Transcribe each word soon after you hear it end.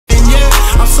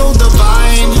so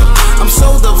divine. I'm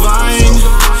so divine.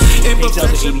 Takes out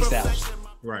the 80,000.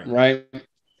 Right.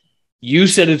 You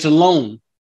said it's a loan.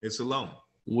 It's a loan.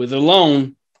 With a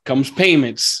loan comes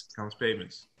payments.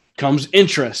 Comes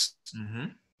interest. Mm-hmm.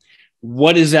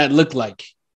 What does that look like?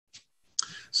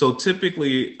 So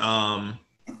typically,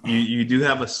 you do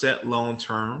have a set loan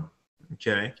term,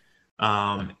 okay,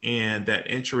 and that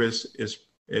interest is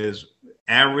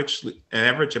average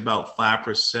about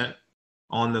 5%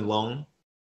 on the loan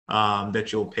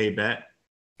that you'll pay back,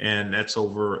 and that's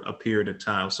over a period of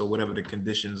time. So whatever the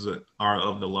conditions are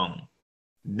of the loan.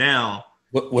 Now,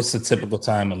 what's the typical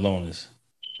time a loan is?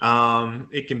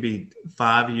 It can be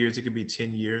 5 years. It could be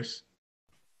 10 years.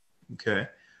 Okay.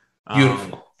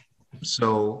 Beautiful.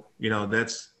 So,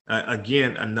 that's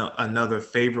again another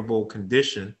favorable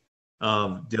condition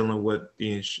of dealing with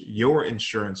your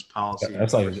insurance policy.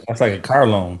 That's like a car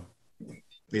loan.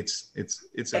 It's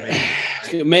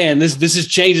amazing. Man, this is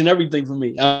changing everything for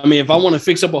me. I mean, if I want to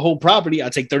fix up a whole property, I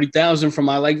take 30,000 from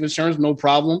my life insurance, no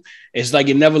problem. It's like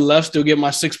it never left. Still get my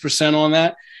 6% on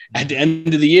that. At the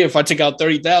end of the year, if I take out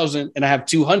 30,000 and I have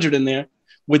 200 in there,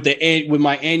 with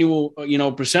my annual,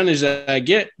 percentage that I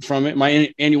get from it,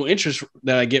 my annual interest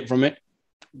that I get from it,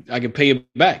 I can pay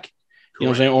it back. Correct. You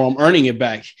know what I'm saying? Or I'm earning it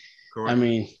back. Correct. I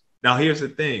mean, now here's the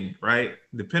thing, right?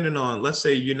 Depending on, let's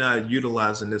say you're not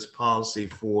utilizing this policy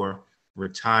for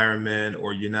retirement,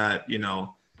 or you're not,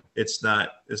 it's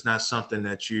not something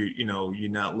that you're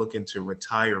not looking to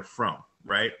retire from,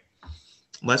 right?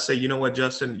 Let's say, you know what,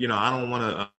 Justin, I don't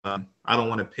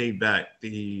want to pay back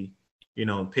the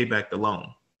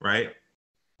loan, right?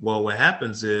 Well, what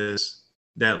happens is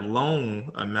that loan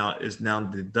amount is now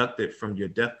deducted from your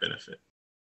death benefit.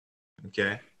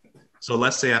 Okay. So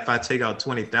let's say if I take out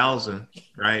 20,000,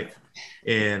 right?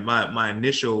 And my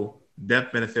initial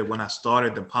death benefit when I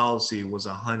started the policy was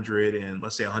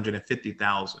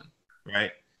 150,000,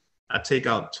 right? I take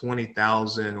out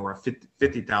 20,000 or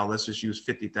 50,000, let's just use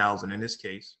 50,000 in this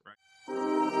case, right?